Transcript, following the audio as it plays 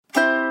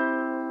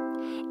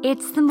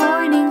It's the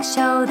morning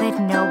show that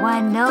no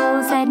one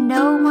knows and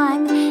no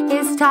one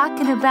is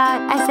talking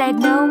about. I said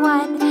no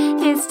one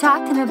is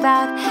talking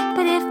about,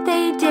 but if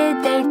they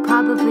did, they'd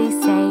probably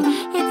say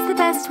it's the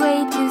best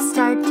way to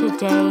start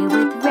today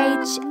with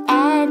Rach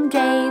and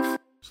Dave.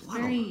 There's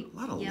a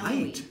lot of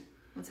light.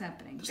 What's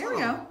happening? There we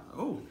go.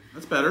 Oh,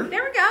 that's better.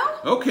 There we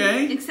go.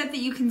 Okay. Except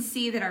that you can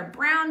see that our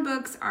brown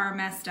books are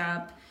messed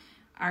up.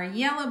 Our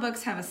yellow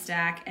books have a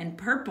stack, and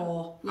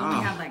purple, we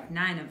only have like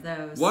 9 of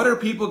those. What are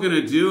people going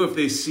to do if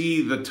they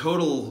see the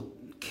total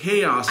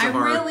chaos of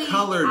our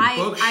colored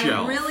bookshelf?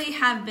 I really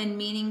have been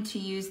meaning to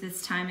use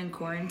this time in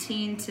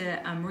quarantine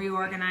to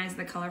reorganize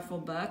the colorful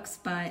books,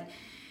 but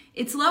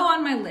it's low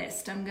on my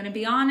list. I'm going to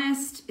be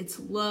honest. It's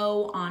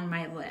low on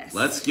my list.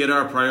 Let's get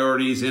our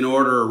priorities in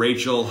order,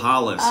 Rachel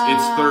Hollis.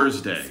 It's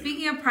Thursday.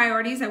 Speaking of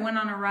priorities, I went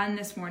on a run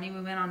this morning. We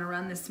went on a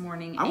run this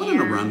morning. I went on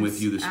a run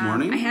with you this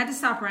morning. I had to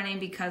stop running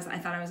because I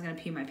thought I was going to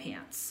pee my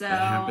pants. So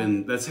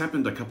that's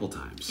happened a couple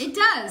times. It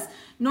does.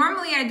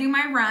 Normally I do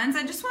my runs.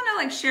 I just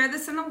want to share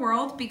this in the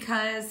world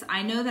because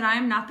I know that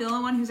I'm not the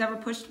only one who's ever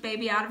pushed a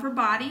baby out of her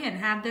body and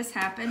had this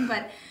happen,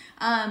 but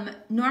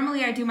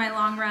normally I do my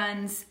long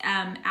runs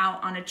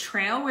out on a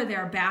trail where there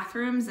are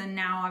bathrooms, and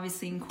now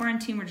obviously in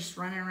quarantine we're just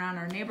running around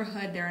our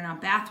neighborhood. There are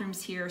not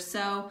bathrooms here.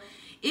 So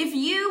if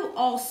you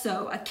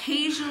also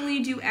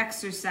occasionally do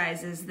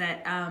exercises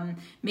that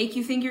make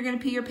you think you're going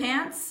to pee your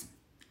pants,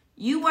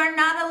 you are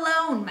not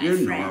alone, my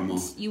friends. Normal.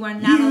 You are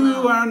not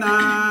alone. You are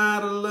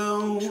not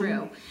alone.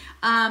 True.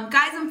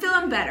 Guys, I'm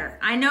feeling better.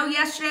 I know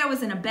yesterday I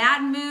was in a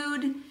bad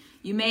mood.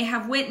 You may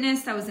have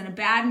witnessed I was in a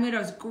bad mood. I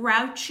was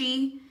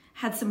grouchy.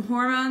 Had some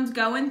hormones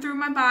going through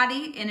my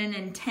body in an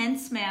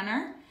intense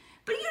manner.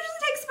 But it usually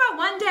takes about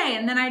 1 day,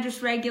 and then I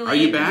just regulate. Are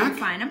you back? I'm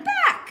fine. I'm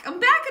back. I'm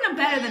back, and I'm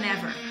better than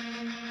ever.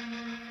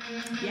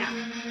 Yeah.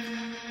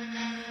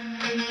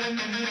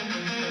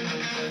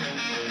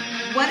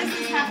 What does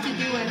this have to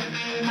do with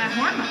my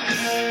hormones?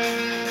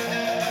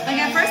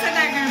 At first I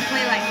thought you were going to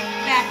play,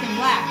 Back in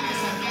Black or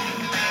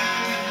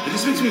something. It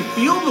just makes me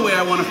feel the way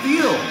I want to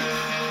feel.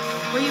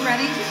 Were you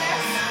ready for this?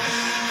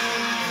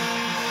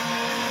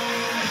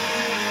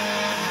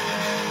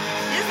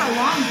 This is a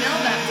long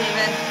build-up,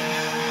 David.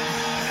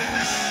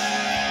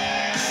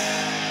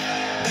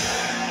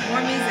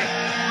 More music.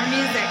 More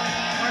music.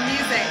 More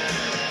music.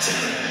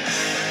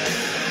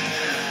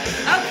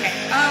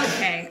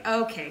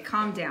 Okay.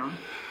 Calm down.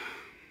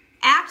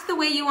 Act the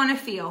way you want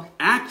to feel.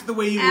 Act the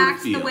way you want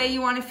to feel. Act the way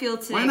you want to feel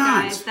today, Why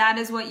not? guys. That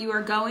is what you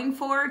are going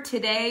for.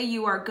 Today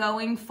you are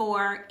going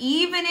for,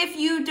 even if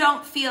you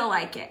don't feel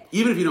like it.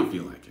 Even if you don't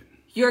feel like it.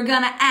 You're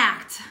going to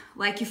act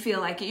like you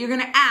feel like it. You're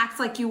going to act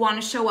like you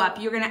want to show up.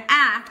 You're going to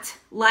act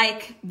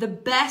like the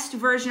best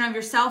version of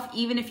yourself,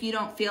 even if you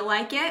don't feel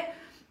like it,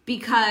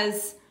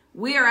 because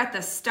we are at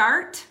the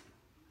start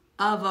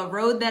of a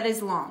road that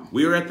is long.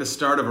 We are at the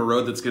start of a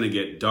road that's going to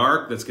get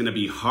dark, that's going to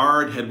be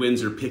hard,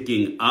 headwinds are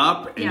picking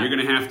up, and you're going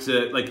to have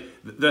to,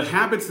 the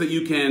habits that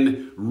you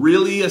can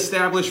really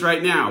establish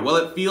right now, well,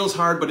 it feels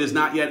hard, but is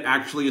not yet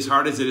actually as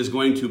hard as it is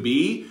going to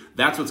be,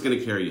 that's what's going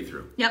to carry you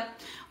through. Yep.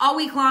 All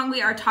week long,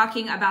 we are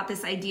talking about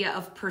this idea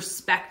of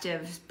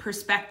perspective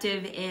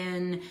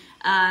in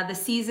the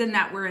season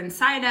that we're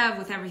inside of,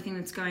 with everything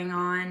that's going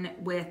on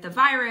with the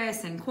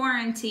virus and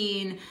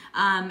quarantine.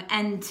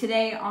 And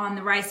today on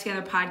the Rise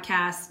Together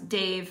podcast,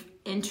 Dave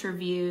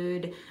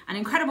interviewed an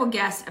incredible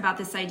guest about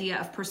this idea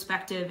of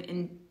perspective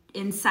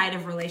inside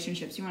of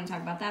relationships. You want to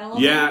talk about that a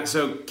little bit? Yeah,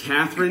 so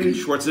Catherine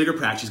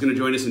Schwarzenegger-Pratt, she's going to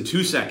join us in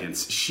 2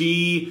 seconds.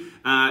 She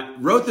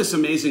wrote this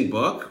amazing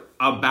book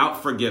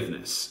about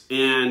forgiveness,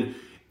 and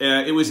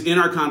it was in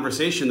our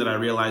conversation that I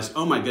realized,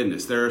 oh my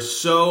goodness, there are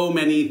so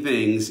many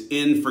things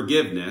in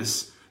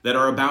forgiveness that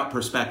are about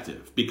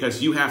perspective,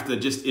 because you have to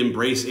just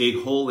embrace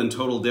a whole and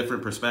total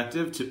different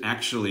perspective to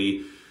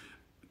actually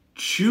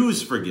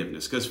choose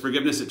forgiveness, because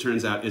forgiveness, it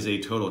turns out, is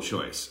a total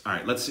choice. All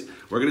right,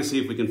 we're going to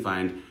see if we can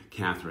find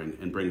Catherine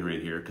and bring her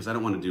in here, because I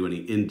don't want to do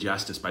any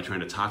injustice by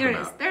trying to talk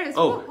about. There it is.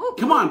 Oh,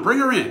 come on, bring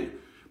her in.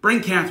 Bring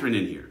Catherine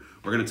in here.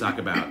 We're going to talk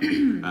about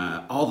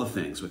all the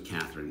things with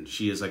Catherine.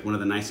 She is one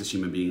of the nicest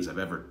human beings I've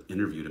ever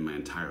interviewed in my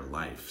entire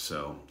life.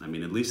 So, at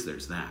least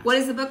there's that. What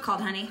is the book called,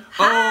 honey?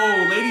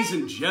 Oh, ladies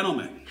and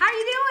gentlemen. How are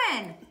you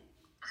doing?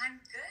 I'm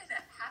good.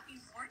 Happy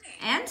morning.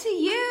 And to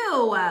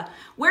you.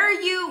 Where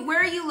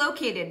are you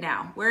located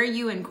now? Where are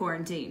you in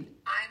quarantine?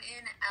 I'm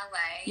in LA.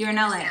 You're in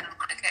LA. The Santa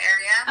Monica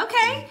area.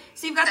 Okay.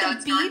 So you've got the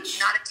beach.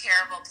 Not a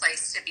terrible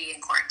place to be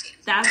in quarantine.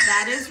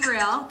 That is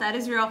real. That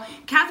is real.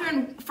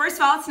 Catherine, first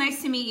of all, it's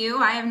nice to meet you.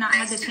 I have not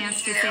had the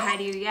chance to say hi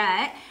to you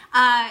yet.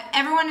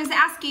 Everyone is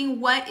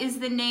asking, what is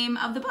the name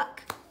of the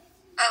book?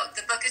 Oh,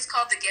 the book is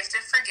called The Gift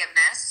of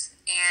Forgiveness,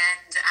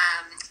 and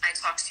I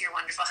talked to your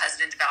wonderful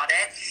husband about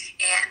it,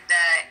 and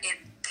it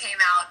came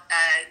out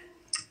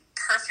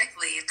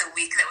perfectly the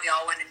week that we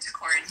all went into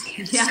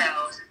quarantine. Yeah.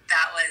 So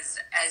that was,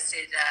 as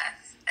did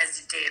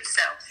Dave.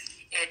 So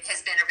it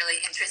has been a really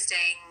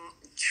interesting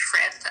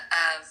trip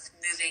of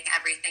moving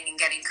everything and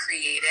getting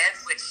creative,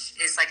 which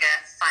is like a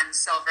fun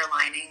silver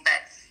lining,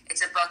 but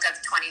it's a book of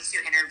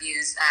 22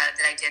 interviews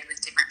that I did with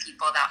different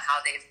people about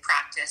how they've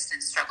practiced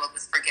and struggled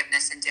with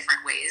forgiveness in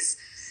different ways.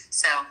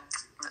 So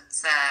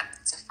it's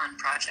a fun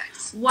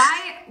project.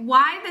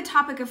 Why the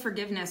topic of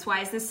forgiveness? Why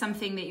is this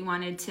something that you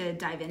wanted to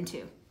dive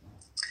into?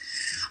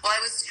 Well,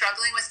 I was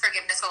struggling with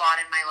forgiveness a lot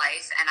in my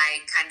life, and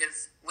I kind of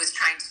was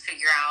trying to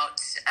figure out,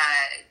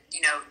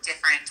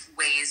 different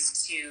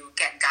ways to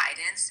get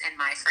guidance in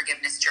my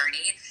forgiveness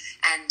journey.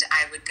 And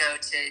I would go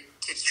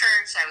to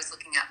church, I was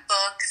looking at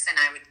books, and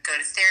I would go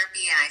to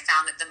therapy, and I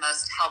found that the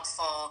most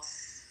helpful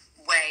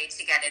way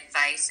to get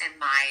advice in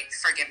my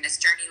forgiveness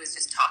journey was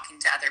just talking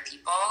to other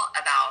people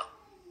about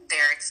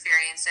their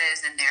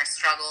experiences and their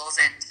struggles.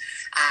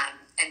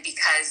 And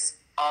because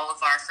all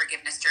of our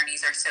forgiveness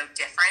journeys are so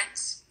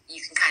different, you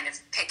can kind of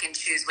pick and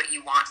choose what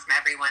you want from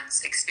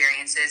everyone's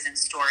experiences and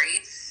story.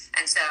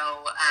 And so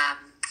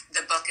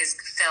the book is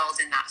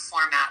filled in that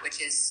format,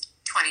 which is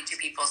 22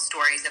 people's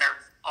stories that are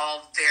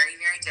all very,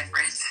 very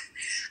different.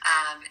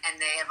 And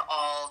they have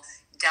all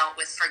dealt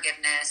with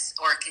forgiveness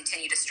or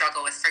continue to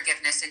struggle with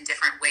forgiveness in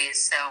different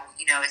ways. So,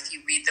 if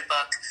you read the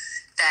book,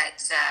 that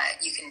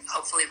you can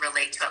hopefully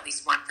relate to at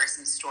least one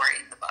person's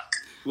story in the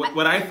book.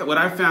 What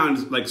I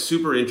found like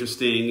super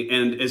interesting,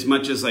 and as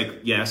much as like,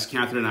 yes,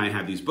 Catherine and I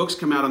had these books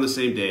come out on the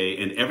same day,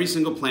 and every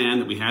single plan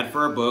that we had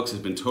for our books has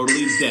been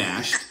totally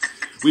dashed.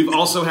 We've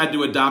also had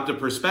to adopt a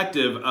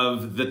perspective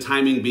of the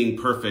timing being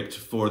perfect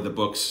for the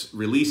books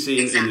releasing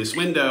in this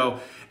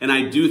window. And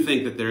I do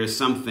think that there is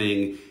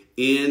something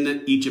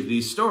in each of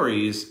these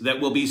stories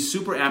that will be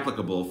super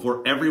applicable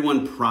for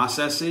everyone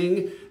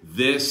processing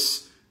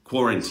this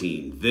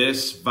quarantine,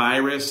 this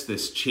virus,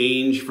 this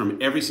change from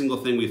every single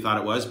thing we thought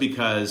it was,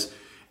 because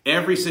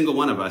every single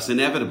one of us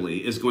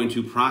inevitably is going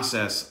to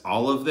process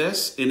all of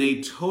this in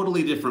a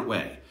totally different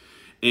way.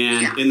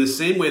 And in the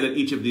same way that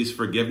each of these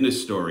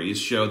forgiveness stories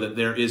show that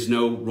there is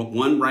no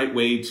one right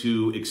way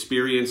to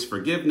experience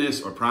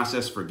forgiveness or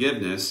process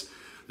forgiveness,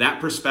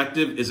 that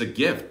perspective is a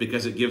gift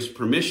because it gives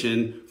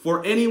permission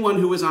for anyone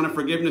who is on a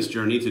forgiveness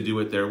journey to do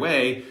it their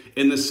way,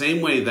 in the same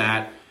way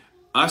that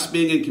us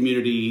being in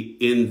community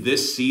in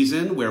this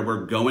season where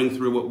we're going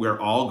through what we're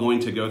all going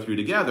to go through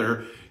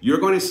together, you're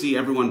going to see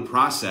everyone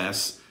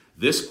process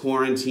this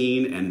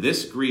quarantine and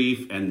this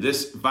grief and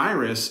this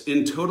virus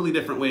in totally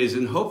different ways,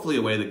 and hopefully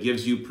a way that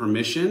gives you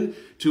permission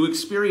to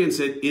experience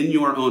it in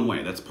your own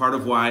way. That's part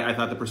of why I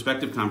thought the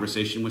perspective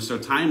conversation was so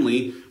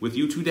timely with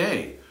you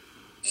today.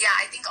 Yeah,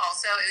 I think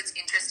also it's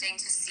interesting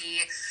to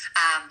see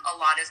a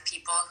lot of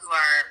people who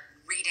are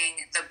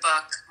reading the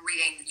book,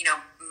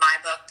 my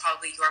book,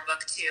 probably your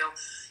book too,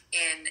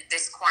 in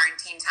this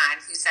quarantine time,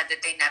 who said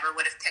that they never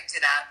would have picked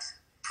it up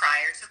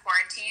prior to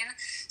quarantine.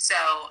 So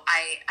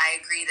I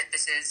agree that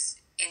this is,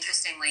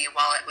 interestingly,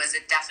 while it was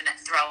a definite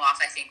throw off,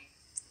 I think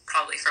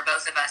probably for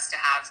both of us to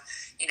have,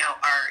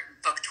 our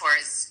book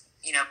tours,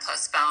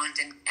 postponed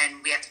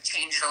and we have to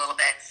change it a little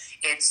bit.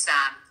 It's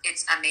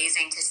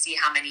amazing to see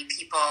how many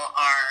people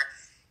are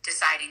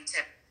deciding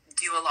to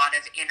do a lot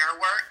of inner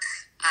work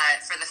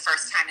for the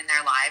first time in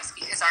their lives,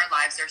 because our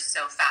lives are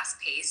so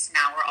fast-paced.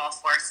 Now we're all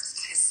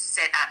forced to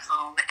sit at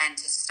home and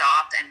to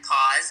stop and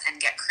pause and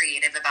get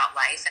creative about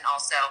life, and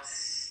also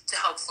to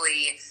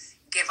hopefully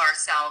give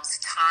ourselves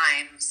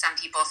time, some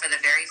people for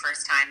the very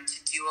first time, to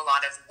do a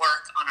lot of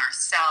work on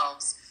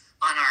ourselves,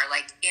 on our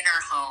inner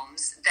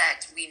homes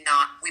that we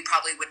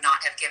probably would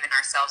not have given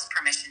ourselves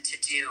permission to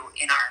do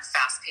in our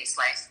fast-paced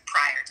life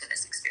prior to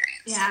this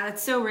experience. Yeah,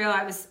 that's so real.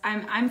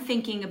 I'm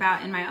thinking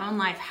about in my own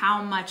life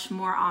how much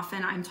more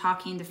often I'm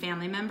talking to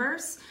family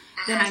members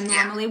than I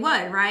normally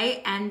would,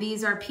 right? And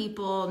these are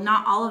people,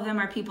 not all of them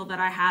are people that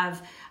I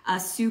have a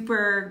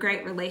super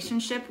great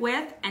relationship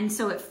with. And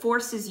so it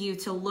forces you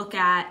to look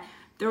at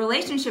the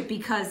relationship,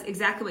 because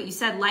exactly what you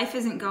said, life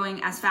isn't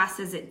going as fast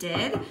as it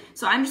did.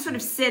 So I'm just sort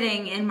of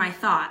sitting in my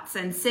thoughts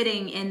and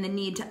sitting in the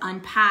need to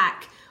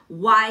unpack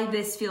why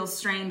this feels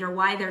strained or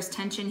why there's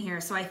tension here.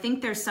 So I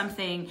think there's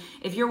something,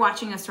 if you're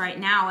watching us right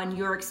now and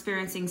you're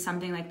experiencing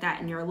something like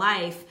that in your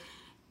life,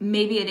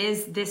 maybe it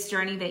is this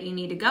journey that you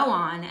need to go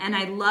on. And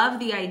I love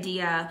the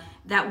idea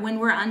that when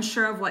we're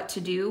unsure of what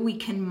to do, we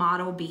can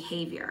model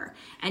behavior.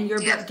 And your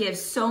book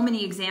gives so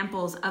many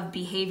examples of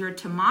behavior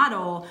to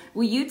model.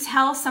 Will you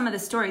tell some of the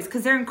stories?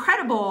 Because they're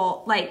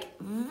incredible,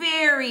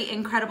 very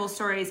incredible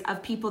stories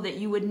of people that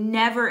you would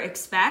never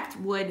expect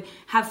would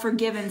have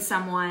forgiven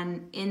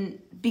someone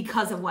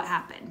because of what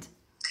happened.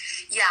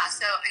 Yeah,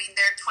 so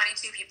there are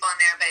 22 people in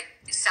there, but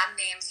some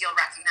names you'll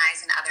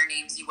recognize and other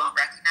names you won't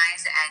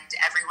recognize, and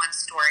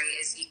everyone's story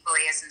is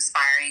equally as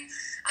inspiring.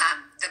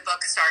 The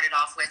book started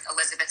off with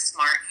Elizabeth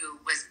Smart, who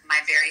was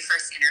my very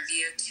first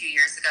interview 2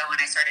 years ago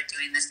when I started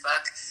doing this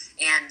book,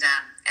 and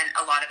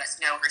a lot of us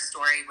know her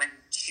story when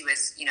she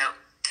was,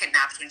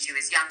 kidnapped when she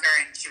was younger,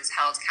 and she was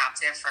held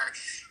captive for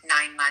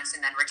 9 months and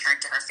then returned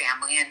to her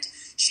family. And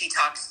she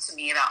talked to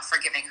me about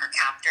forgiving her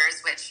captors,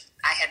 which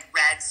I had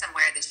read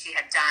somewhere that she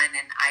had done,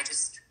 and I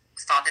just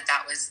thought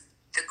that was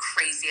the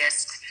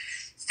craziest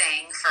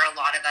thing for a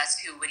lot of us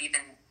who would even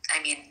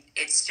I mean,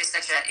 it's just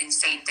such an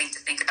insane thing to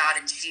think about.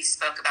 And she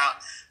spoke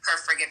about her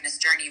forgiveness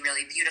journey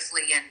really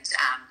beautifully,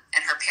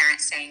 and her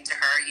parents saying to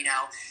her, you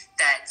know,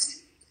 that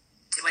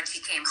when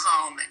she came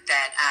home,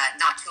 that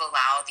not to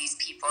allow these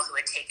people who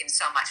had taken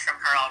so much from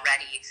her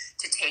already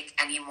to take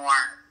any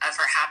more of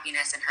her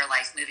happiness in her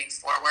life moving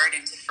forward,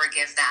 and to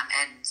forgive them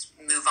and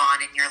move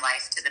on in your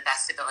life to the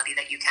best ability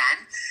that you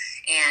can,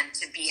 and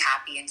to be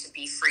happy and to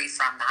be free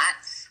from that.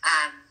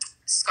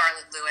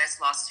 Scarlett Lewis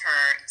lost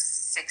her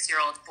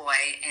 6-year-old boy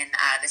in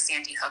the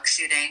Sandy Hook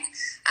shooting,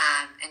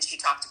 and she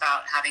talked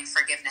about having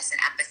forgiveness and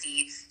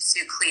empathy.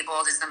 Sue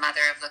Klebold is the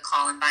mother of the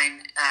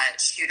Columbine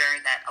shooter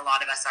that a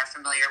lot of us are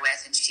familiar with,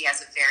 and she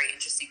has a very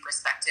interesting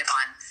perspective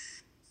on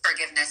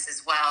forgiveness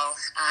as well.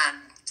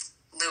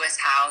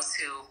 Lewis Howes,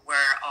 who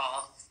we're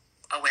all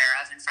aware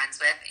of and friends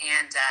with,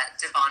 and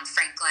Devon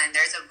Franklin.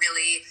 There's a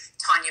really,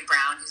 Tanya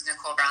Brown, who's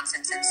Nicole Brown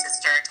Simpson's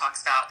sister, talks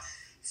about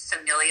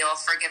familial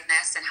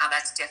forgiveness and how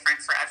that's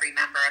different for every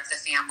member of the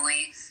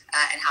family,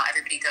 and how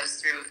everybody goes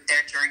through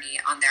their journey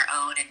on their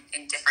own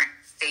in different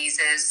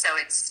phases.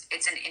 So it's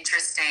an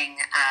interesting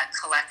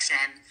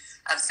collection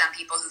of some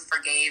people who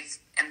forgave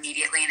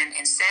immediately in an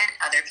instant,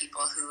 other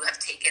people who have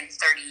taken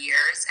 30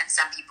 years, and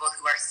some people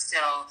who are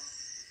still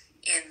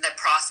in the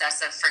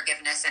process of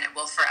forgiveness, and it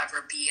will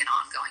forever be an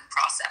ongoing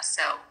process.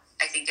 So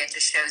I think it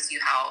just shows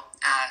you how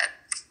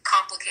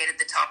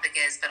complicated the topic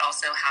is, but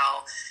also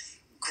how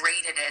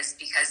great it is,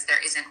 because there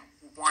isn't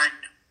one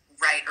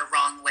right or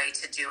wrong way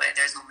to do it.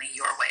 There's only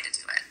your way to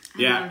do it.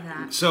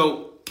 Yeah.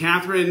 So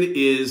Catherine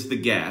is the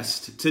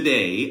guest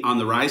today on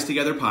the Rise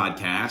Together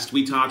podcast.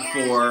 We talked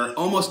for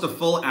almost a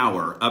full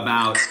hour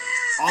about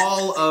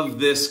all of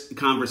this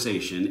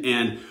conversation.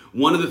 And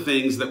one of the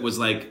things that was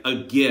like a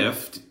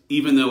gift,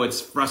 even though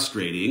it's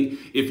frustrating,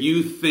 if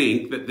you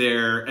think that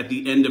there at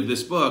the end of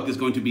this book is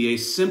going to be a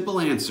simple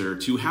answer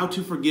to how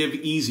to forgive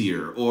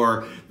easier,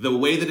 or the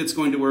way that it's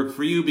going to work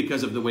for you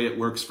because of the way it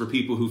works for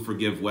people who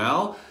forgive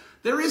well,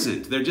 there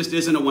isn't. There just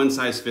isn't a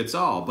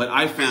one-size-fits-all. But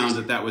I found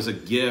that that was a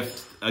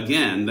gift,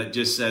 again, that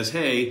just says,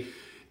 hey,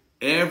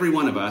 every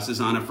one of us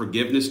is on a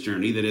forgiveness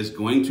journey that is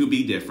going to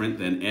be different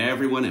than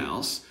everyone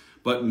else.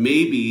 But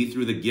maybe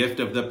through the gift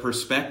of the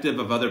perspective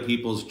of other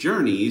people's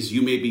journeys,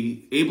 you may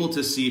be able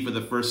to see for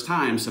the first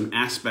time some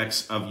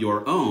aspects of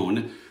your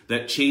own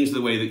that change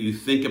the way that you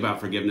think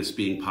about forgiveness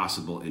being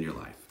possible in your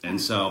life. And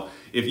so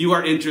if you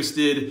are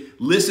interested,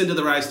 listen to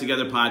the Rise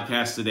Together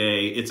podcast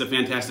today. It's a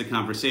fantastic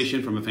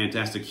conversation from a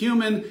fantastic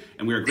human.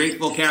 And we are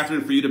grateful,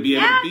 Catherine, for you to be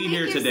able to be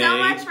here today. Thank you so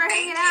much for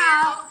hanging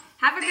out.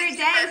 Have a great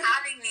day. Thank you for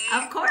having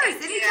me. Of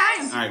course,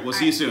 anytime. All right, we'll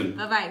see you soon.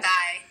 Bye-bye.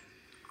 Bye.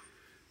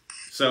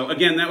 So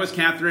again, that was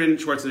Catherine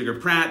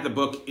Schwarzenegger-Pratt. The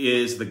book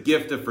is The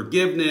Gift of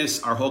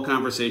Forgiveness. Our whole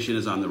conversation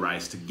is on the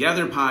Rise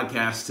Together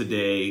podcast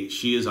today.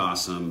 She is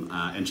awesome,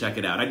 and check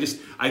it out.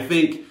 I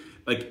think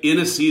like in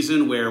a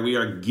season where we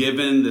are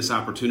given this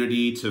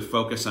opportunity to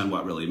focus on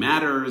what really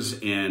matters,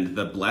 and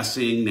the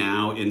blessing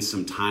now in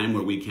some time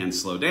where we can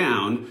slow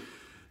down,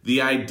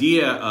 the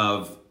idea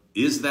of,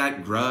 is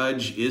that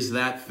grudge, is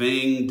that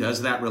thing,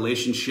 does that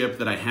relationship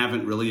that I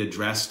haven't really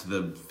addressed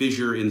the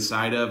fissure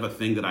inside of, a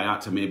thing that I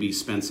ought to maybe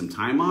spend some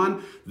time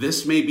on?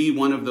 This may be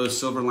one of those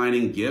silver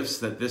lining gifts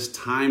that this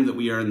time that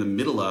we are in the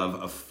middle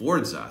of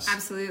affords us.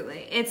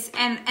 Absolutely.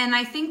 And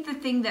I think the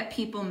thing that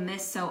people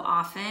miss so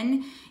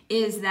often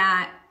is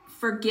that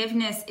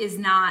forgiveness is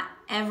not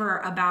ever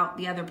about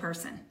the other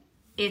person.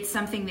 It's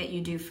something that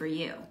you do for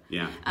you.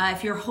 Yeah.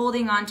 If you're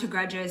holding on to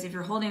grudges, if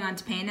you're holding on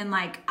to pain, and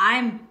like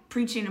I'm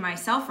preaching to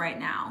myself right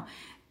now,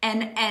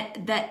 and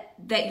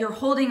that you're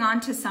holding on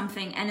to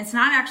something, and it's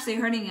not actually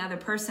hurting the other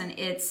person.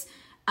 It's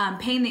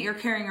pain that you're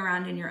carrying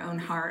around in your own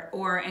heart,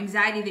 or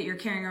anxiety that you're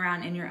carrying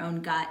around in your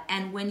own gut.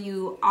 And when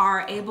you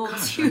are able to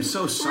I'm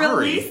so sorry.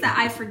 release that,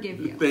 I forgive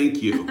you.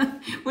 Thank you.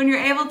 When you're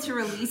able to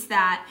release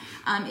that,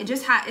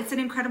 it's an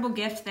incredible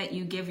gift that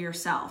you give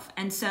yourself.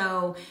 And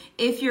so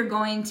if you're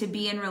going to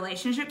be in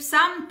relationships,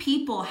 some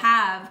people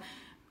have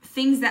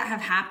things that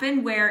have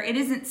happened where it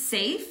isn't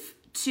safe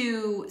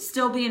to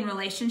still be in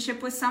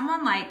relationship with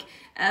someone, like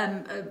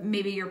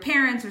maybe your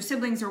parents or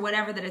siblings or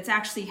whatever, that it's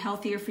actually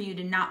healthier for you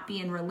to not be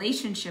in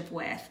relationship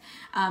with.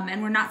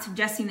 And we're not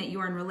suggesting that you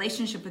are in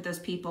relationship with those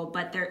people,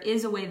 but there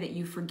is a way that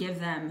you forgive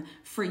them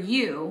for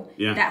you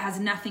that has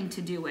nothing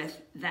to do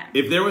with them.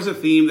 If there was a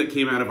theme that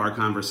came out of our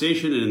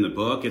conversation and in the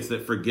book, it's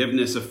that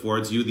forgiveness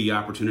affords you the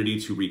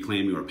opportunity to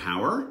reclaim your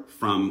power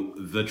from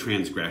the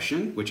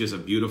transgression, which is a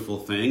beautiful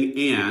thing.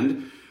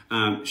 And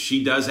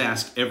she does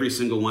ask every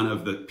single one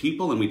of the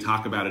people, and we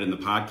talk about it in the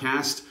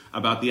podcast,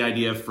 about the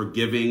idea of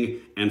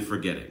forgiving and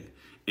forgetting.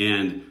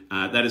 And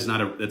that's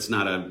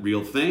not a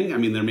real thing. I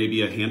mean, there may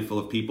be a handful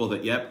of people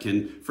that,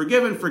 can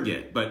forgive and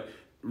forget. But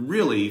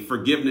really,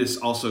 forgiveness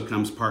also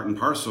comes part and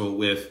parcel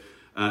with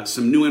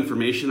some new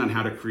information on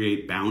how to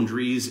create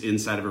boundaries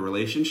inside of a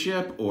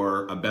relationship,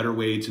 or a better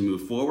way to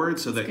move forward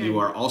so that you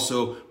are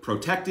also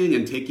protecting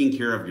and taking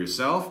care of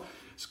yourself.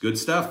 It's good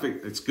stuff.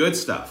 It's good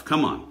stuff.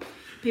 Come on.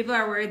 People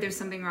are worried there's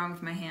something wrong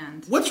with my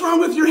hand. What's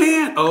wrong with your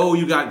hand? Oh,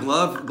 you got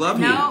glove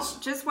hands. No,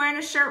 just wearing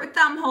a shirt with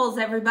thumb holes,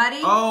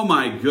 everybody. Oh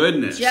my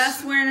goodness.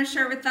 Just wearing a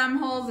shirt with thumb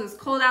holes. It was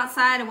cold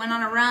outside. I went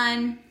on a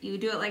run. You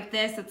do it like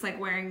this. It's like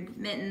wearing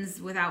mittens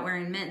without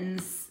wearing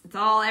mittens.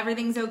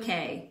 Everything's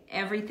okay.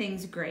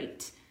 Everything's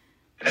great.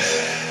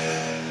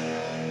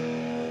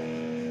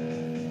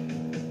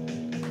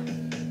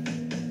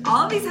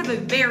 All of these have a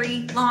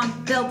very long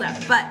buildup,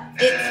 but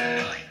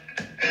it's...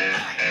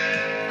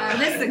 Oh,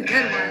 this is a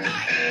good one.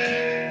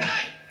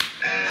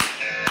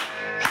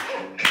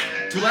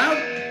 Too loud?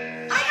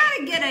 I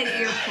gotta get an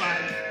earplug.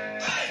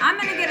 I'm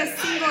gonna get a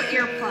single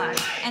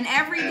earplug, and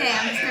every day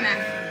I'm just gonna...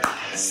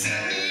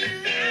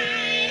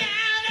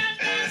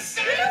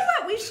 You know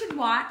what we should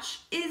watch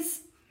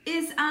is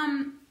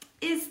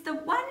the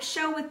one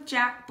show with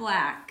Jack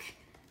Black.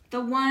 The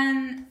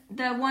one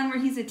where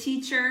he's a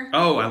teacher.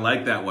 Oh, I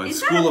like that one. Is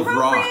School that of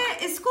Rock.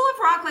 Is School of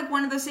Rock like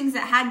one of those things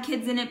that had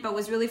kids in it but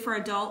was really for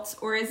adults,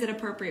 or is it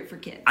appropriate for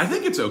kids? I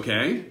think it's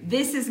okay.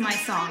 This is my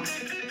song.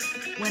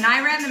 When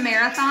I ran the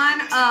marathon,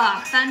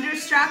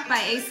 Thunderstruck by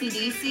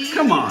AC/DC.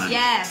 Come on.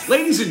 Yes.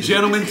 Ladies and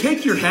gentlemen,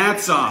 take your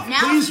hats off.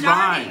 Now Please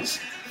starting rise.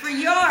 for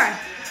your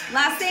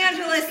Los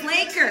Angeles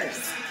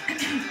Lakers.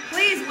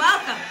 Please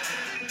welcome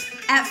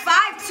at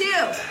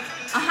 5'2",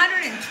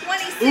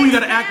 126. Ooh, you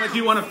gotta act pounds. like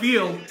you want to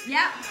feel.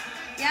 Yep.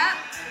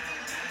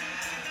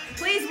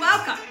 Please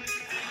welcome.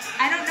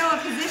 I don't know a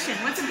position.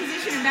 What's a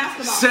position in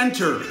basketball?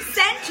 Center.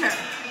 Center.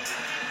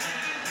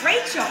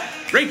 Rachel.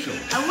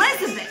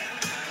 Elizabeth.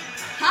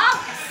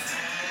 Hollis.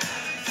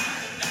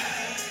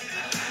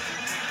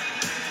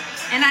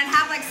 And I'd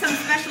have like some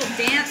special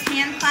dance,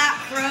 hand clap,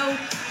 throw,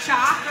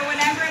 chalk or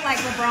whatever, like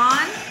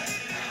LeBron.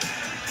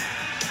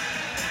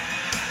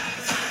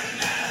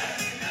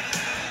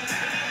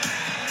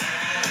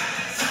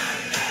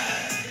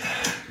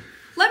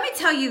 Let me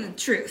tell you the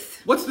truth.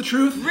 What's the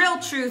truth? Real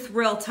truth,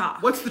 real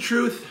talk. What's the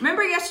truth?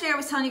 Remember yesterday I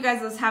was telling you guys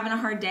I was having a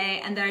hard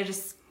day and that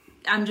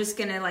I'm just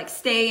gonna like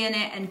stay in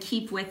it and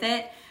keep with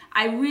it.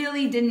 I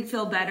really didn't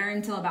feel better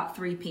until about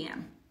 3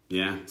 p.m.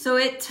 Yeah. So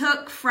it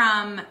took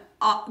from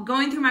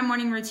going through my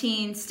morning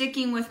routine,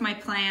 sticking with my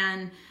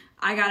plan.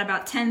 I got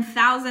about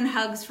 10,000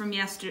 hugs from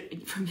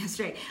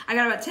yesterday. I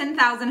got about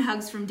 10,000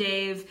 hugs from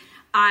Dave.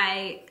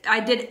 I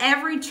did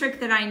every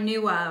trick that I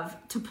knew of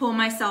to pull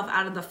myself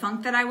out of the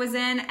funk that I was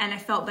in, and I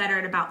felt better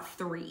at about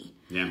 3.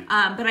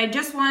 Yeah. But I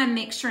just want to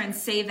make sure and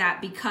say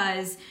that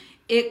because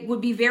it would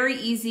be very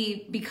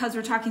easy, because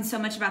we're talking so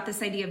much about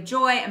this idea of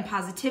joy and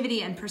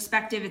positivity and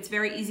perspective, it's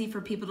very easy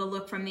for people to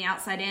look from the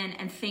outside in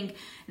and think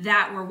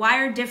that we're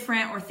wired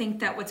different, or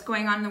think that what's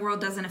going on in the world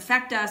doesn't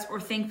affect us,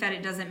 or think that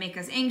it doesn't make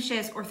us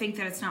anxious, or think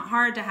that it's not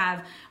hard to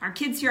have our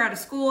kids here out of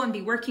school and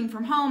be working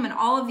from home and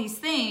all of these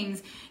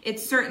things. It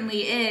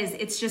certainly is.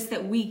 It's just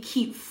that we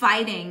keep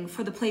fighting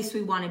for the place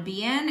we want to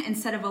be in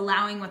instead of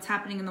allowing what's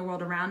happening in the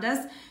world around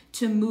us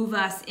to move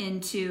us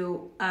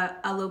into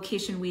a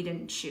location we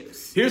didn't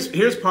choose.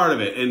 Here's part of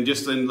it, and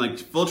just in like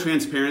full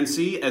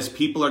transparency, as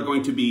people are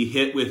going to be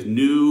hit with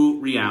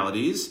new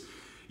realities.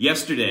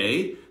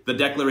 Yesterday, the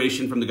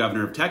declaration from the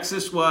governor of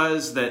Texas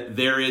was that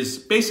there is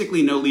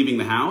basically no leaving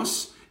the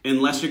house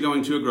unless you're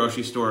going to a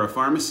grocery store or a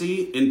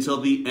pharmacy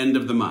until the end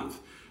of the month.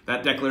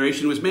 That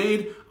declaration was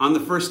made on the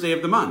first day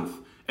of the month.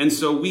 And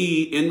so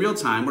we, in real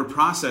time, were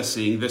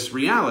processing this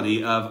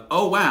reality of,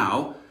 oh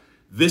wow,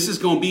 this is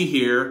going to be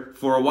here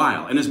for a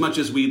while. And as much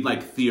as we'd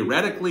like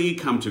theoretically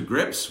come to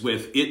grips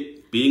with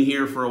it being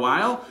here for a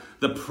while,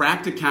 the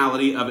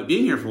practicality of it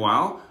being here for a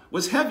while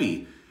was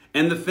heavy.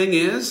 And the thing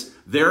is,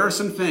 there are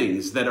some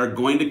things that are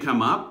going to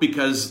come up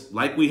because,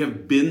 like we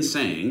have been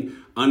saying,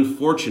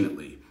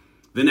 unfortunately,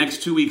 the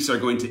next 2 weeks are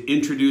going to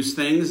introduce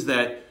things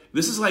that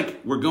this is like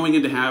we're going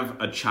in to have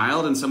a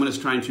child and someone is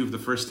trying to, for the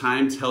first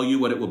time, tell you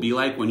what it will be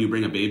like when you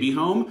bring a baby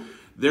home.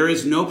 There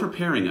is no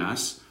preparing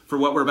us for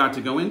what we're about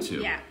to go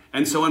into. Yeah.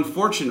 And so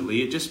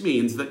unfortunately, it just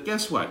means that,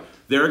 guess what?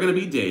 There are going to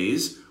be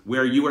days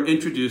where you are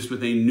introduced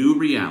with a new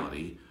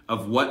reality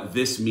of what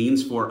this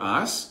means for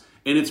us.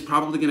 And it's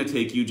probably going to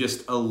take you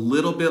just a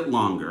little bit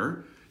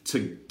longer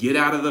to get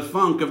out of the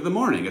funk of the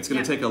morning. It's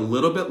going to take a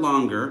little bit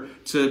longer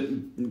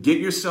to get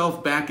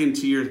yourself back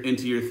into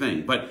your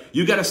thing. But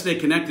you got to stay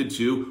connected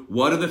to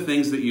what are the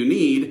things that you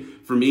need.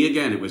 For me,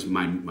 again, it was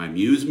my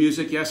Muse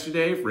music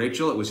yesterday. For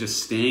Rachel, it was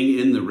just staying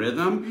in the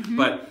rhythm. Mm-hmm.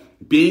 But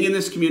being in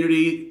this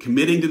community,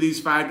 committing to these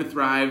 5 to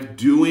Thrive,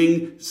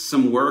 doing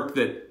some work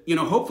that,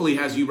 hopefully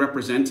has you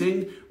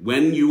representing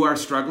when you are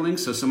struggling,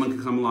 so someone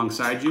can come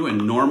alongside you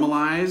and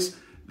normalize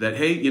that,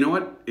 hey, you know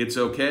what? It's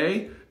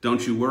okay.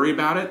 Don't you worry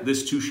about it.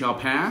 This too shall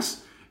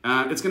pass.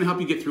 It's going to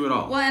help you get through it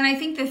all. Well, and I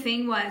think the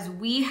thing was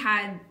we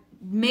had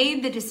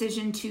made the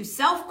decision to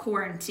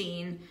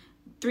self-quarantine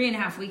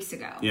 3.5 weeks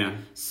ago. Yeah.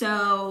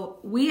 So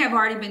we have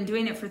already been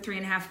doing it for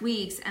 3.5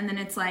 weeks. And then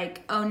it's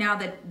like, oh, now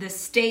that the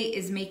state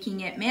is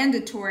making it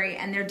mandatory.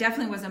 And there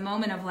definitely was a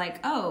moment of like,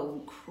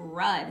 oh,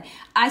 crud.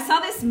 I saw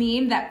this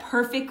meme that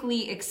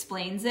perfectly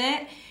explains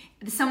it.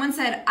 someone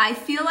said, I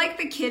feel like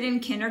the kid in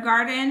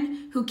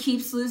kindergarten who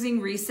keeps losing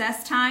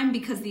recess time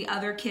because the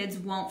other kids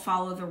won't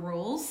follow the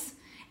rules.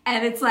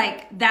 And it's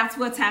like, that's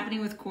what's happening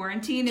with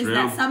quarantine, is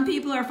that some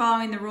people are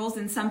following the rules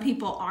and some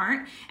people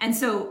aren't. And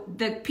so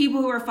the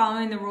people who are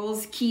following the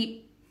rules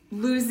keep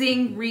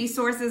losing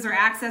resources or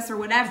access or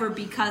whatever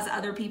because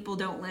other people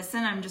don't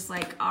listen. I'm just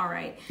like, all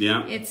right,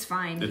 it's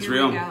fine. It's Here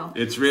real. we go.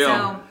 It's real.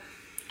 So,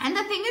 and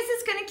the thing is,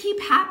 it's going to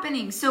keep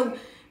happening. So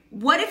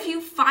what if you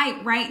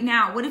fight right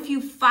now? What if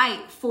you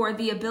fight for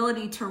the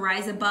ability to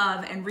rise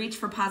above and reach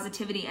for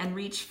positivity and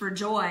reach for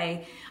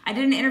joy? I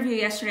did an interview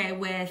yesterday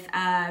with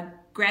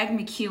Greg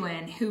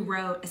McKeown, who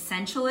wrote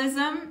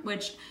Essentialism,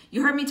 which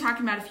you heard me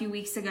talking about a few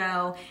weeks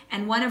ago.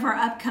 And one of our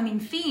upcoming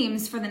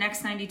themes for the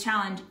Next 90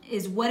 Challenge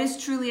is what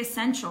is truly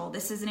essential.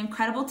 This is an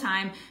incredible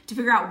time to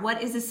figure out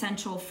what is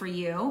essential for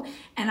you.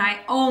 And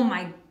oh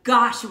my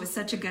gosh, it was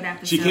such a good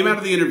episode. She came out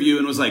of the interview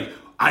and was like,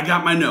 I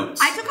got my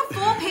notes. I took a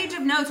full page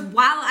of notes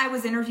while I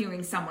was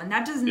interviewing someone.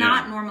 That does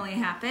not normally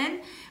happen.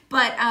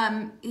 But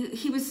I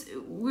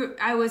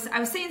was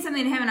saying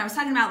something to him, and I was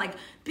talking about like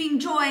being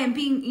joy and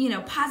being,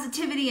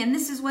 positivity, and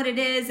this is what it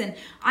is, and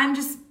I'm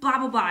just blah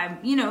blah blah.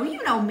 You know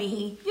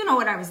me, you know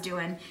what I was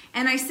doing.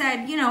 And I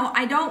said,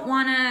 I don't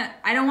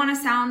want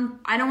to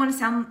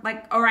sound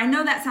like, or I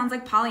know that sounds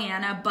like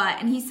Pollyanna, but,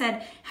 and he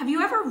said, have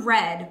you ever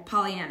read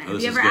Pollyanna?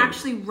 Have you ever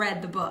actually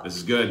read the book? This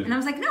is good. And I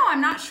was like, no,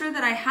 I'm not sure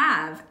that I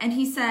have. And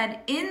he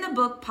said, in the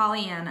book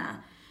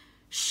Pollyanna,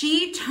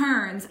 she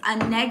turns a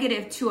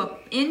negative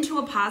into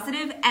a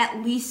positive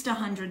at least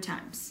 100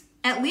 times.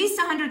 At least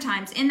 100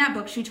 times in that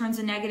book, she turns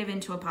a negative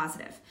into a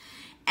positive.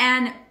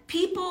 And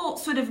people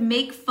sort of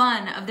make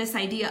fun of this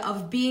idea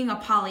of being a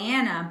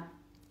Pollyanna.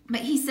 But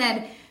he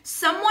said,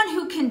 someone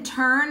who can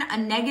turn a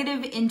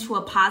negative into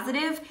a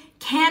positive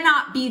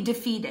cannot be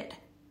defeated.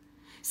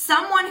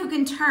 Someone who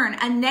can turn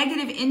a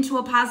negative into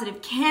a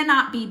positive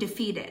cannot be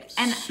defeated.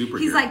 And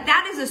he's like,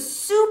 that is a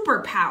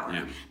superpower.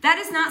 Yeah. That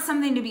is not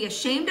something to be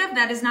ashamed of.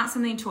 That is not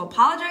something to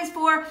apologize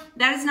for.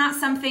 That is not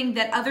something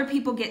that other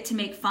people get to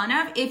make fun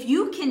of. If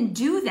you can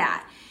do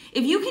that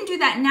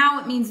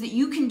now, it means that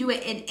you can do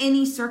it in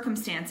any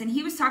circumstance. And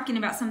he was talking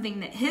about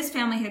something that his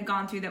family had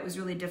gone through that was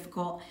really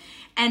difficult.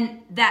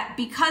 And that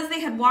because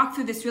they had walked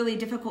through this really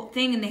difficult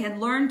thing and they had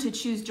learned to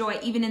choose joy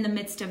even in the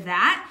midst of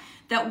that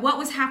what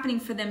was happening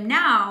for them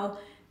now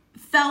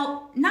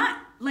felt not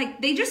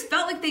like, they just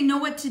felt like they know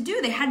what to do.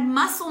 They had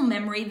muscle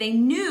memory. They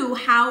knew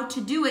how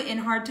to do it in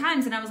hard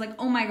times. And I was like,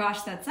 oh my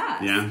gosh, that's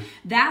us. Yeah.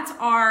 That's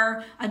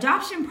our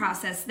adoption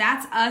process.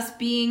 That's us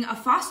being a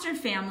foster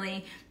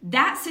family.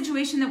 That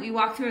situation that we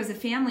walk through as a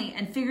family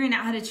and figuring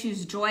out how to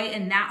choose joy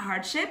in that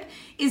hardship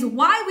is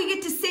why we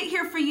get to sit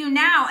here for you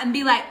now and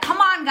be like, come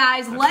on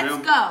guys,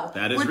 let's go.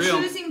 That is We're real.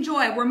 choosing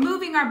joy. We're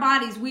moving our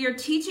bodies. We are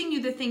teaching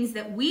you the things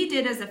that we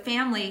did as a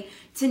family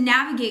to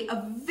navigate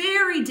a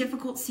very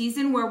difficult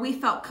season where we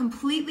felt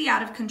completely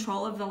out of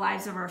control of the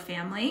lives of our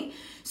family.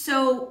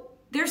 So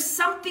there's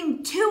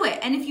something to it.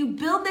 And if you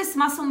build this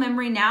muscle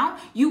memory now,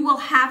 you will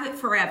have it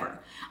forever.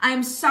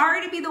 I'm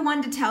sorry to be the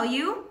one to tell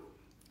you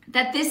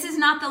that this is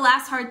not the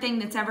last hard thing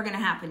that's ever going to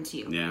happen to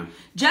you. Yeah.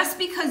 Just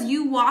because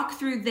you walk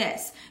through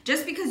this,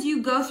 just because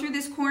you go through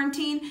this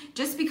quarantine,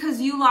 just because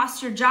you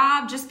lost your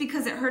job, just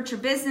because it hurt your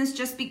business,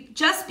 just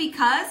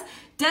because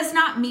does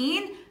not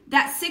mean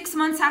that 6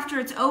 months after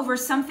it's over,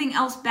 something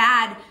else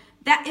bad,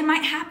 that it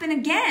might happen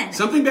again.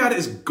 Something bad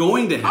is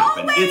going to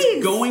happen. Always.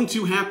 It's going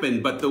to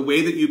happen, but the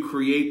way that you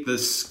create the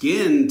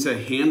skin to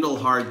handle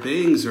hard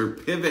things or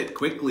pivot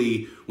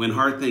quickly when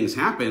hard things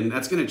happen,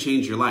 that's going to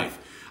change your life.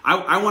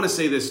 I want to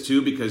say this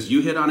too, because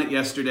you hit on it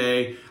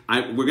yesterday.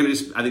 We're going to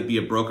just, I think, be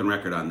a broken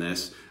record on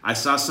this. I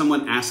saw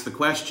someone ask the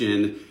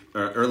question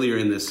earlier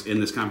in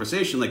this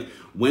conversation, like,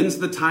 when's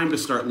the time to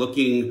start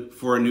looking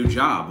for a new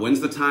job?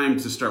 When's the time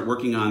to start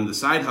working on the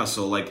side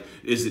hustle? Like,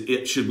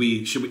 should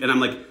we? And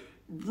I'm like,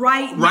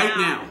 right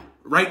now,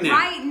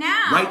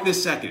 right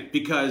this second,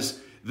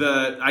 because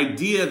the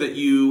idea that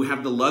you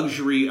have the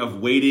luxury of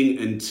waiting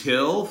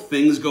until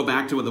things go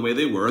back to the way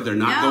they were, they're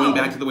not going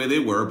back to the way they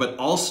were, but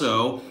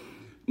also,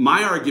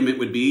 my argument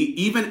would be,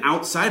 even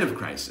outside of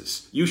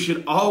crisis, you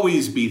should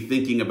always be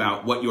thinking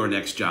about what your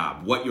next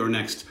job, what your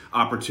next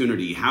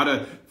opportunity, how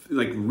to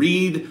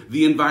read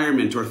the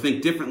environment or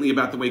think differently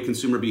about the way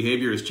consumer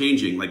behavior is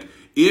changing. Like,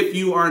 if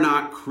you are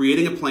not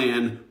creating a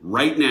plan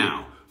right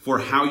now for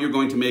how you're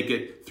going to make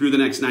it through the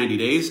next 90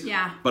 days,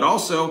 but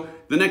also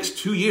the next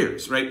 2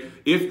 years, right?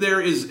 If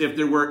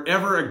there were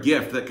ever a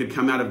gift that could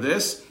come out of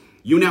this,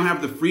 you now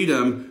have the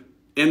freedom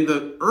and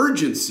the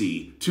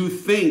urgency to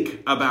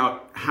think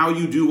about how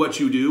you do what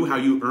you do, how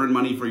you earn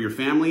money for your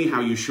family,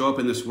 how you show up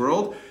in this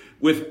world,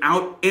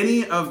 without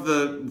any of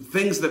the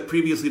things that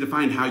previously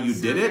defined how you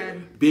did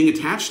it being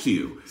attached to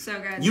you. So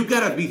good. You've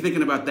got to be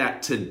thinking about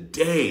that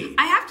today.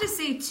 I have have to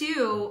say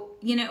too,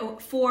 you know,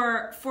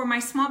 for my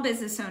small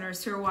business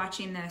owners who are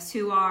watching this,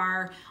 who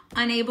are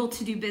unable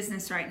to do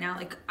business right now,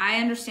 like I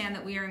understand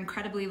that we are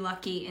incredibly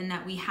lucky in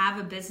that we have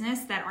a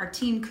business that our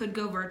team could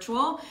go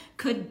virtual,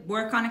 could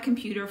work on a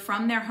computer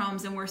from their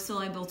homes, and we're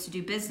still able to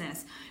do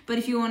business. But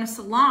if you own a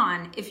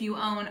salon, if you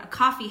own a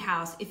coffee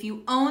house, if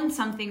you own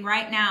something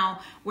right now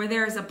where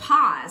there is a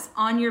pause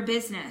on your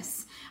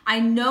business,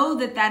 I know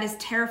that that is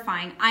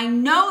terrifying. I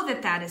know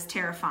that that is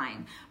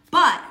terrifying.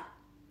 But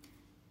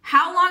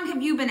how long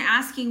have you been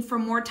asking for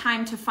more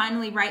time to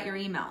finally write your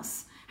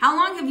emails? How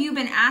long have you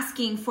been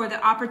asking for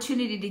the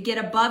opportunity to get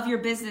above your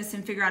business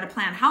and figure out a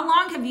plan? How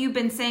long have you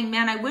been saying,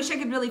 man, I wish I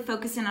could really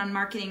focus in on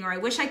marketing, or I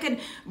wish I could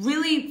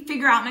really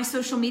figure out my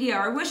social media,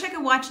 or I wish I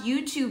could watch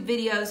YouTube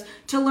videos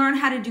to learn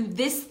how to do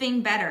this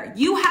thing better?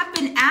 You have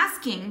been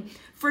asking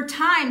for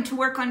time to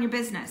work on your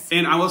business.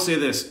 And I will say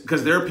this,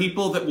 because there are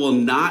people that will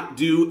not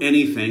do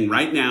anything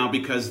right now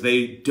because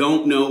they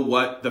don't know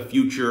what the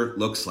future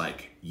looks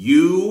like.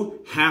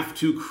 You have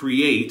to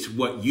create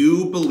what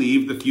you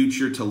believe the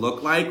future to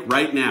look like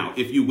right now.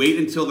 If you wait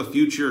until the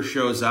future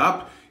shows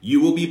up, you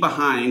will be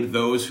behind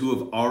those who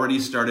have already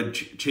started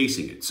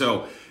chasing it.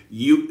 So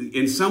you,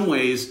 in some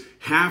ways,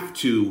 have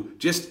to,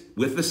 just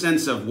with the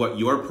sense of what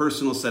your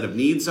personal set of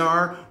needs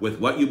are, with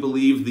what you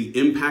believe the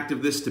impact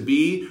of this to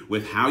be,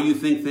 with how you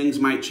think things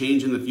might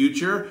change in the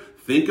future,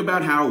 think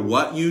about how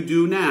what you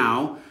do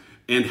now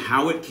and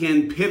how it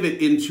can pivot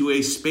into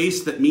a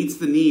space that meets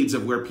the needs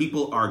of where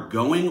people are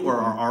going or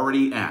are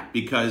already at.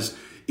 Because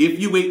if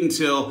you wait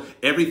until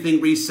everything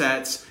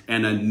resets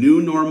and a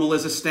new normal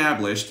is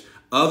established,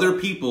 other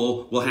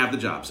people will have the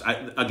jobs.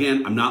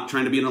 I'm not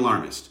trying to be an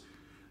alarmist.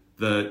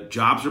 The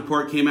jobs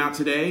report came out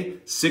today.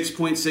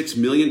 6.6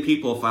 million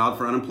people filed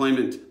for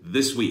unemployment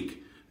this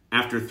week,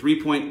 after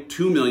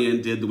 3.2 million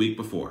did the week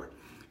before.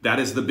 That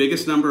is the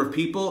biggest number of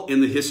people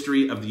in the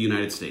history of the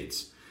United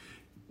States.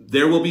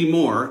 There will be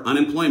more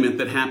unemployment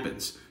that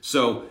happens.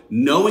 So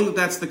knowing that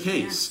that's the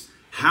case,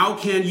 how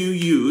can you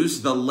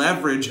use the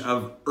leverage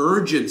of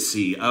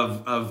urgency,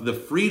 of the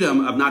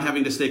freedom of not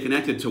having to stay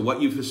connected to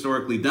what you've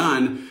historically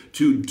done,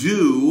 to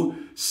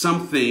do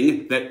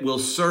something that will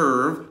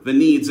serve the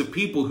needs of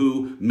people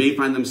who may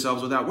find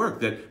themselves without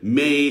work, that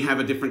may have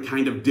a different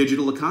kind of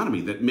digital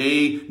economy, that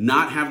may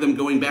not have them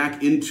going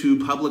back into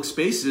public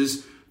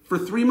spaces for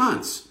 3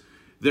 months?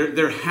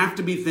 There have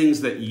to be things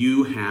that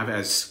you have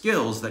as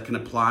skills that can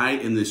apply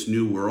in this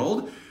new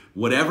world.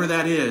 Whatever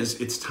that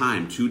is, it's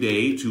time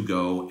today to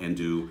go and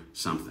do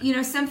something. You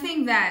know,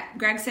 something that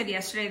Greg said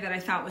yesterday that I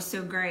thought was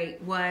so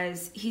great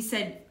was, he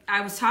said,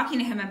 I was talking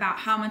to him about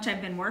how much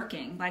I've been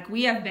working. Like,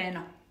 we have been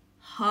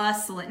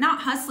hustling,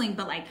 not hustling,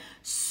 but like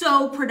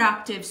so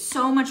productive,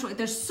 so much work.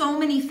 There's so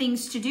many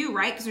things to do,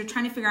 right? Because we're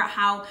trying to figure out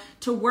how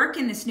to work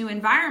in this new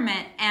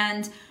environment.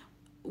 And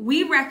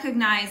we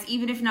recognize,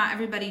 even if not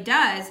everybody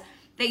does,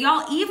 that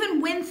y'all,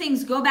 even when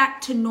things go back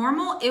to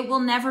normal, it will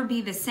never be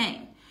the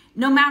same.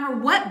 No matter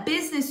what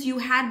business you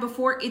had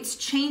before, it's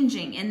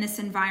changing in this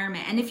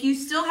environment. And if you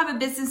still have a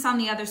business on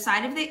the other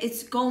side of it,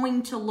 it's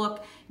going to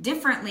look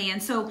differently.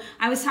 And so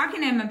I was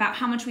talking to him about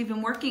how much we've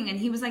been working, and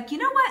he was like, you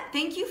know what?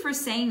 Thank you for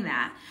saying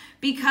that.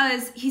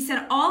 Because he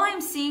said, all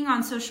I'm seeing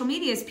on social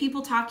media is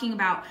people talking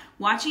about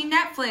watching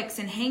Netflix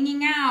and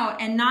hanging out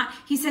and not,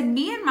 he said,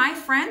 me and my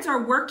friends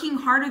are working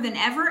harder than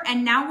ever.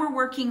 And now we're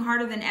working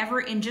harder than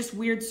ever in just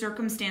weird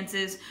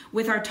circumstances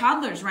with our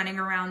toddlers running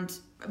around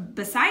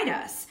beside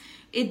us.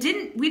 We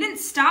didn't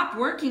stop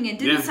working.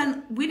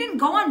 We didn't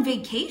go on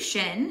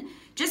vacation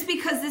just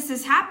because this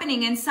is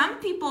happening. And some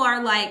people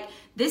are like,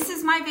 this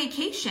is my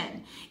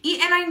vacation.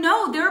 And I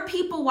know there are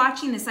people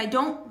watching this. I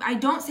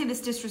don't say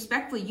this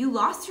disrespectfully. You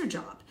lost your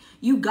job.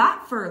 You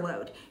got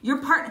furloughed.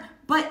 Your partner,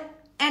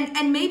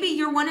 and maybe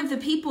you're one of the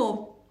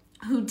people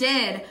who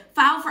did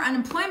file for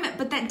unemployment,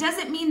 but that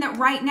doesn't mean that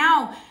right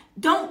now,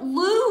 don't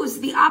lose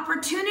the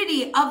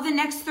opportunity of the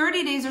next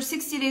 30 days or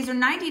 60 days or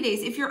 90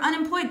 days. If you're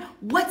unemployed,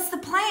 what's the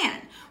plan?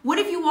 What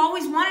have you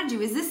always wanted to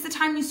do? Is this the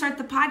time you start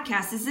the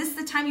podcast? Is this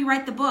the time you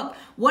write the book?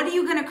 What are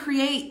you going to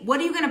create? What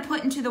are you going to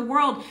put into the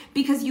world?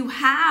 Because you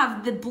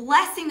have the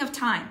blessing of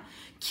time.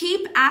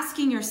 Keep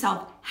asking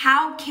yourself,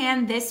 how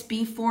can this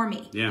be for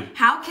me? Yeah.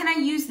 How can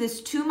I use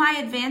this to my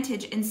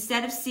advantage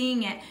instead of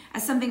seeing it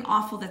as something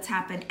awful that's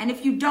happened? And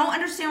if you don't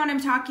understand what I'm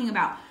talking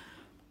about,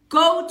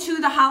 go to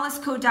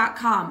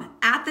theholliscode.com.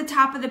 At the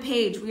top of the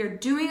page, we are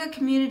doing a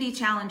community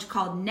challenge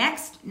called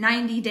Next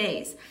 90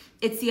 Days.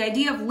 It's the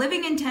idea of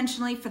living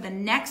intentionally for the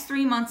next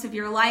 3 months of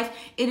your life.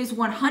 It is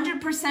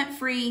 100%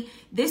 free.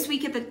 This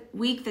week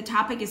the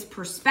topic is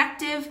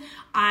perspective.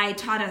 I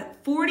taught a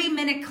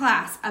 40-minute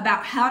class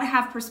about how to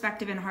have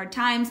perspective in hard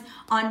times.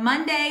 On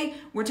Monday,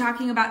 we're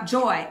talking about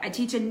joy. I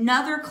teach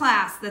another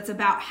class that's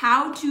about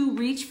how to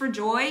reach for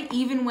joy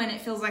even when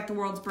it feels like the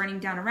world's burning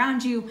down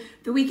around you.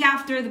 The week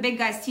after, the big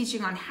guy's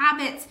teaching on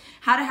habits,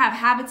 how to have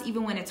habits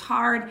even when it's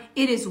hard.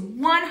 It is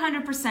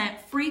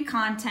 100% free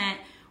content.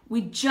 We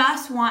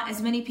just want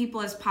as many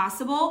people as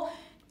possible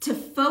to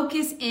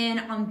focus in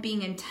on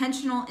being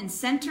intentional and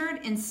centered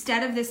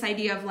instead of this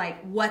idea of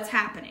like, what's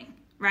happening,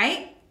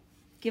 right?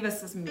 Give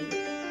us this music.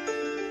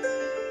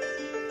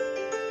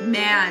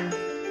 Man,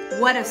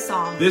 what a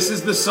song. This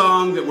is the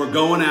song that we're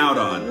going out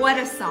on. What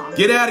a song.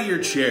 Get out of your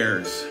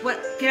chairs.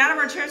 What? Get out of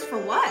our chairs for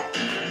what?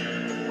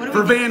 What do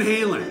For we do? Van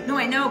Halen. No,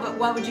 I know, but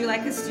what would you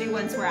like us to do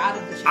once we're out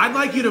of the chair? I'd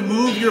like you to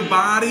move your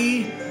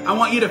body. I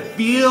want you to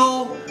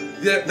feel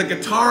the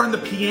guitar and the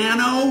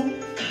piano.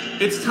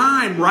 It's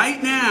time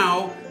right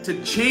now to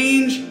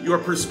change your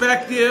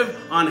perspective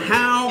on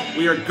how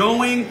we are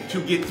going to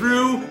get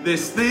through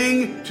this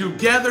thing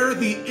together.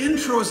 The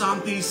intros on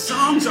these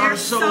songs are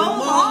so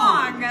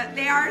long.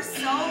 They are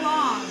so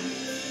long.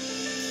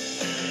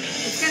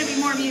 It's going to be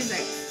more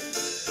music.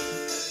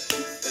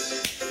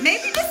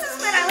 Maybe this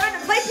is when I learned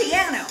to play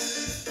piano.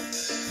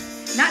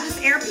 Not just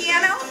air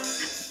piano.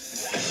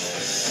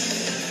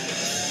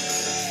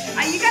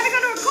 You got to go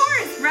to a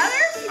chorus,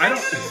 brother. You got to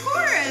go to a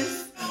chorus.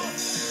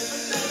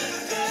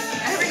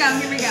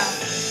 Here we go.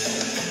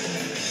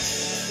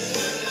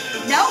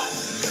 Nope,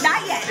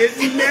 not yet.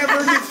 It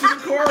never gets to the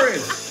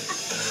chorus.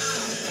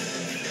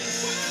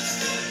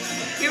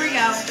 Here we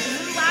go. Is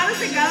this as loud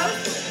as it goes?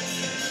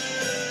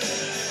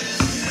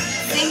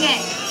 Sing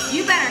it.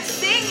 You better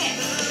sing it.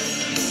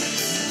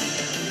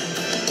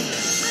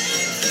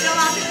 Still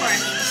not the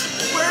chorus.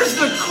 Where's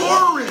the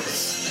chorus?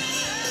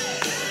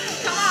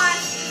 Come on.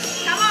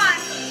 Come on.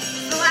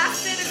 The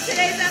last bit of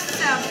today's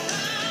episode.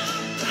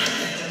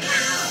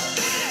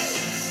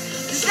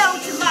 So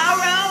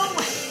tomorrow,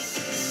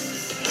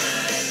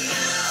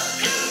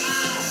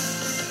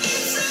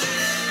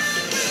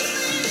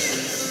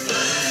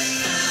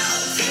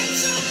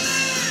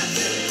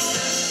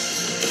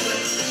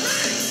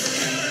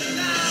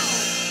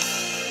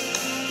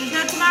 there's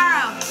no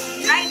tomorrow.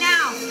 Right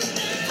now,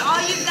 it's all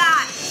you've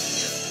got.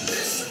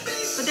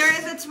 But there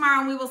is a tomorrow,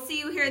 and we will see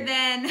you here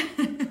then.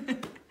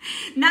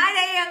 9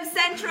 a.m.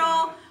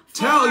 Central.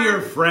 Tell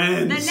your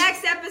friends. The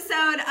next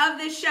episode of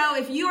this show.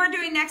 If you are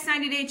doing Next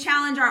 90 Day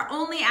Challenge, our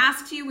only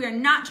ask to you, we are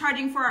not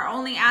charging for, our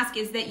only ask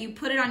is that you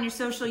put it on your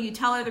social, you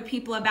tell other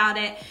people about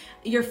it,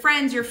 your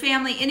friends, your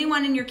family,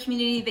 anyone in your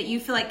community that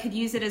you feel like could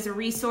use it as a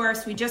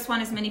resource. We just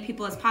want as many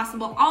people as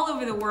possible all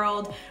over the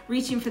world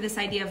reaching for this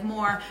idea of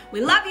more.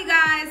 We love you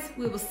guys.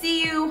 We will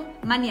see you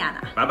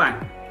mañana.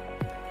 Bye-bye.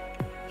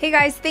 Hey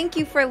guys, thank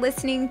you for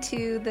listening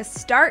to the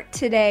Start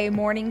Today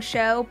Morning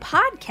Show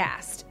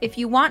podcast. If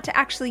you want to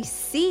actually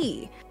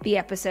see the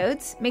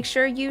episodes, make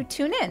sure you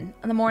tune in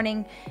the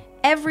morning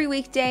every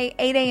weekday,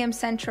 8 a.m.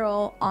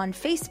 Central on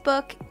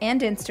Facebook and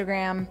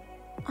Instagram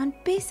on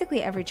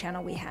basically every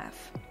channel we have.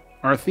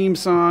 Our theme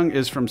song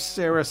is from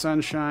Sarah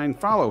Sunshine.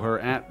 Follow her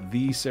at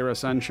The Sarah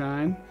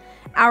Sunshine.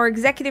 Our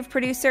executive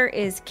producer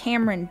is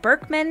Cameron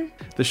Berkman,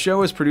 The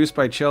show is produced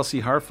by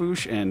Chelsea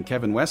Harfouche and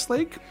Kevin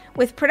Westlake.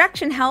 with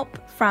production help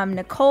from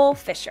Nicole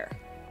Fisher.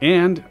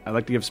 And I'd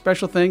like to give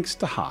special thanks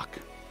to Hawk,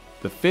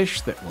 the fish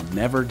that will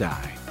never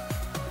die.